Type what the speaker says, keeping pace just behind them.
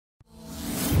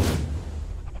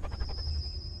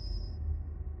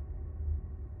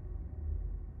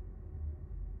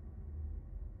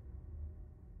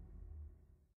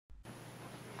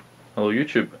Hello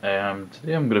YouTube,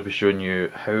 today I'm going to be showing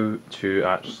you how to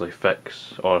actually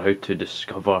fix or how to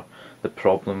discover the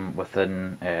problem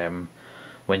within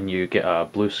when you get a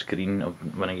blue screen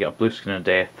of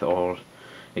death or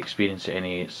experience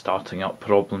any starting up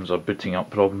problems or booting up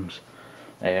problems.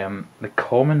 The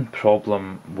common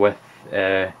problem with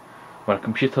when a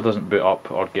computer doesn't boot up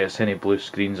or gets any blue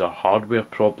screens are hardware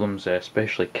problems,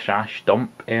 especially crash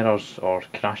dump errors or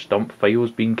crash dump files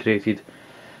being created.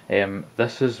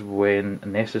 This is when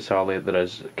necessarily there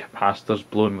is capacitors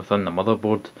blown within the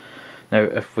motherboard. Now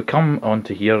if we come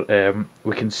onto here,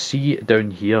 we can see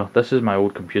down here, this is my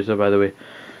old computer by the way,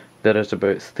 there is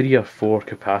about 3 or 4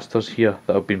 capacitors here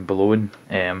that have been blown.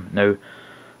 Now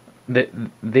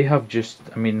they have just,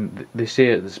 I mean, they say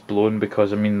it's blown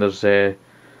because, I mean, there's they're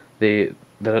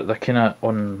kind of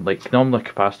on, like normally a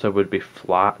capacitor would be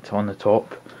flat on the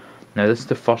top. Now this is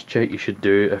the first check you should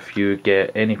do if you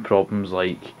get any problems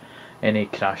like any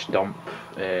crash dump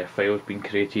files being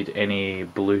created, any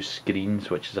blue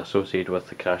screens which is associated with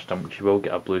the crash dump, which you will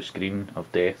get a blue screen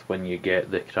of death when you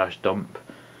get the crash dump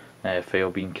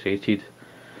file being created.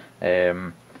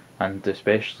 And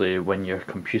especially when your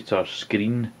computer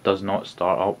screen does not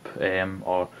start up,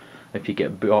 or if you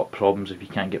get boot up problems, if you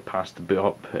can't get past the boot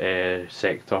up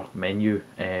sector menu,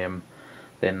 then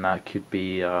that could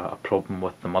be a problem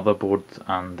with the motherboard,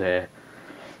 and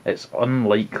it's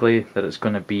unlikely that it's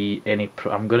going to be any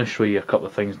I'm going to show you a couple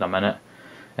of things in a minute.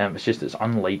 It's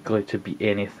unlikely to be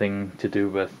anything to do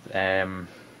with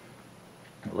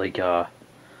like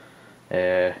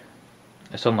it's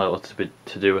unlikely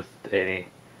to do with any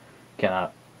kind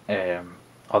of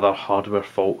other hardware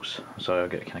faults. Sorry, I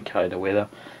get kind of carried away there.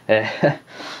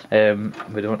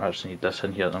 We don't actually need this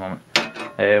in here at the moment.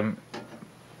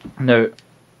 Now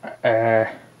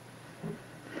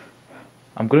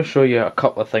I'm going to show you a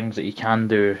couple of things that you can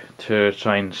do to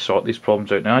try and sort these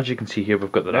problems out. Now as you can see here,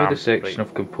 we've got the RAM. Now the section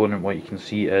of component, what you can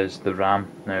see is the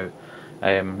RAM. Now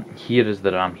here is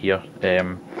the RAM here.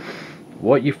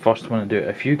 What you first want to do,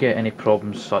 if you get any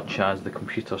problems such as the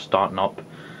computer starting up,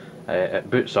 it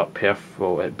boots up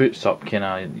it boots up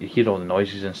kinda, you hear all the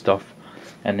noises and stuff,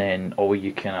 and then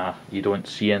you don't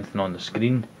see anything on the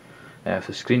screen. If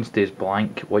the screen stays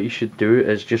blank, what you should do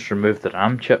is just remove the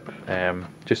RAM chip,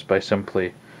 just by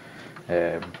simply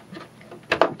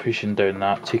pushing down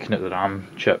that, taking out the RAM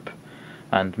chip,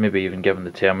 and maybe even giving the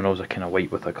terminals a kind of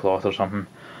wipe with a cloth or something.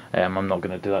 I'm not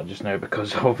going to do that just now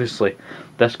because obviously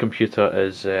this computer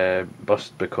is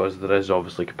bust, because there is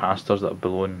obviously capacitors that are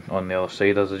blown on the other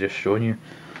side as I just shown you.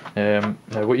 Now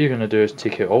what you're going to do is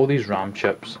take out all these RAM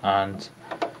chips and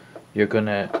you're going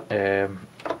to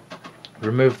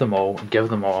remove them all and give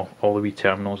them all the wee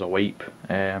terminals a wipe,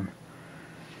 and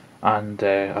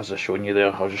as I've shown you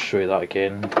there, I'll just show you that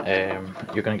again.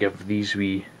 You're going to give these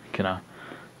wee kind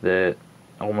of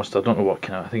almost, I don't know what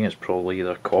kind of, I think it's probably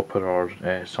either copper or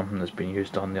something that's been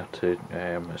used on there to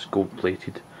it's gold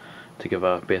plated to give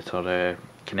a better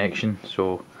connection.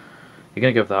 So you're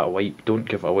going to give that a wipe. Don't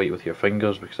give it a wipe with your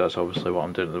fingers because that's obviously what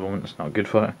I'm doing at the moment. It's not good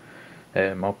for it.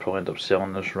 I'll probably end up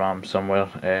selling this RAM somewhere,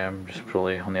 just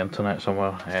probably on the internet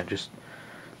somewhere, just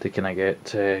to kind of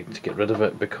get rid of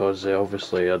it, because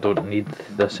obviously I don't need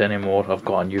this anymore. I've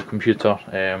got a new computer.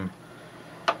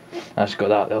 I just got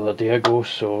that the other day ago,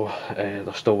 so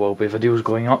there still will be videos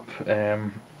going up.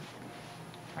 Anyway,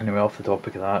 off the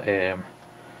topic of that,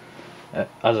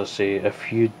 as I say,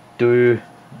 if you do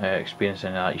experience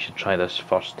any of that, you should try this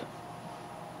first.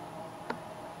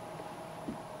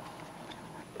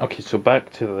 Okay, so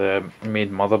back to the main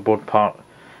motherboard part.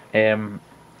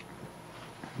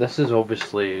 This is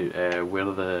obviously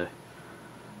where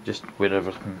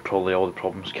everything, probably all the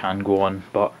problems can go on,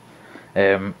 but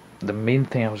the main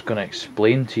thing I was going to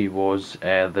explain to you was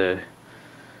the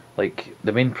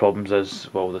main problems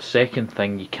is, well, the second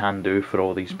thing you can do for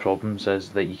all these problems is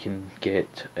that you can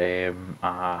get a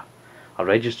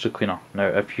registry cleaner. Now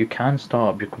if you can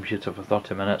start up your computer for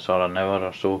 30 minutes or an hour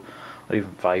or so, or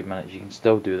even 5 minutes, you can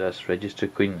still do this registry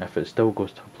clean. If it still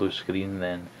goes to a blue screen,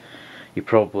 then you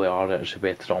probably are actually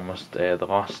better almost. The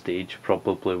last stage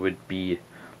probably would be,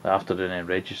 after doing any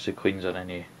registry cleans or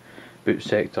any boot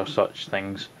sector such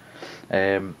things,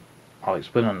 I'll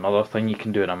explain another thing you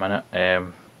can do in a minute.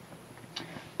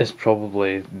 It's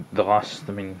probably the last,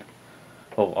 I mean,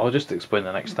 well, I'll just explain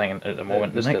the next thing at the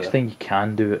moment. The next thing you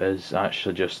can do is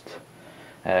actually just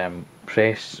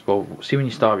press, well, see when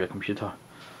you start your computer,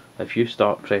 if you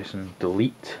start pressing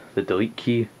delete, the delete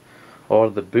key,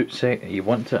 or the boot sector, you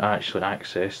want to actually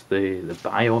access the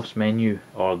BIOS menu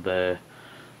or the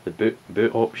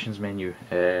boot options menu.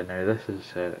 Now this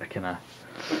is a kind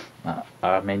of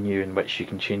a menu in which you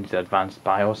can change the advanced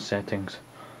BIOS settings.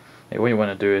 What you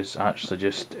want to do is actually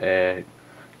just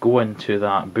go into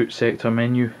that boot sector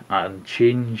menu and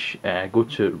change, go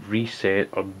to reset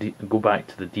or go back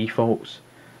to the defaults.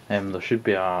 There should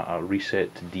be a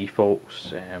reset to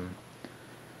defaults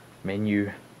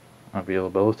menu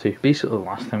availability. Basically, the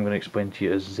last thing I'm going to explain to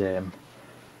you is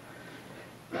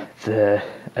the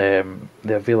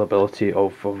availability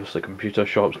of obviously computer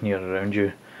shops near around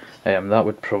you. That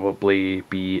would probably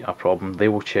be a problem. They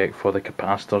will check for the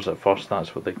capacitors at first.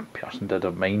 That's what the person did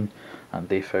at mine, and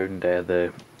they found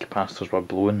the capacitors were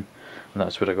blown, and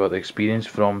that's where I got the experience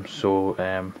from. So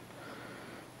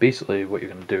basically what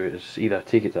you're going to do is either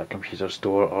take it to a computer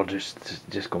store or just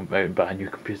go out and buy a new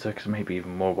computer, because it might be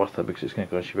even more worth it, because it's going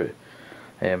to cost you about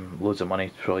loads of money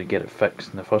to probably get it fixed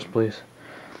in the first place.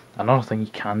 Another thing you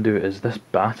can do is this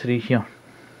battery here.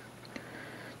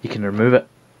 You can remove it.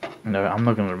 Now I'm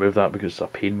not going to remove that because it's a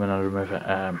pain when I remove it.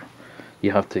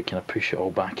 You have to kind of push it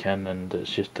all back in, and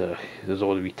it's just there's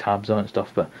all the wee tabs on it and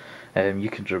stuff. But you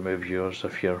can remove yours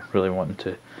if you're really wanting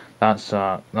to. That's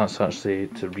actually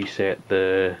to reset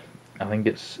the, I think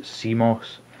it's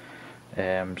CMOS,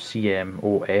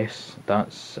 CMOS.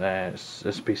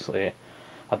 It's basically,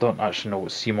 I don't actually know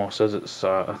what CMOS is. It's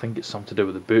I think it's something to do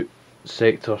with the boot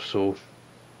sector, so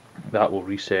that will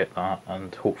reset that,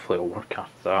 and hopefully it'll work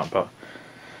after that. But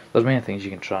there's many things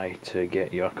you can try to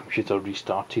get your computer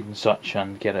restarted and such,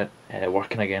 and get it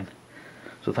working again.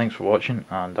 So thanks for watching,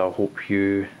 and I hope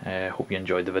you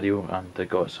enjoyed the video and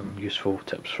got some useful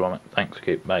tips from it. Thanks,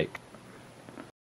 okay, bye.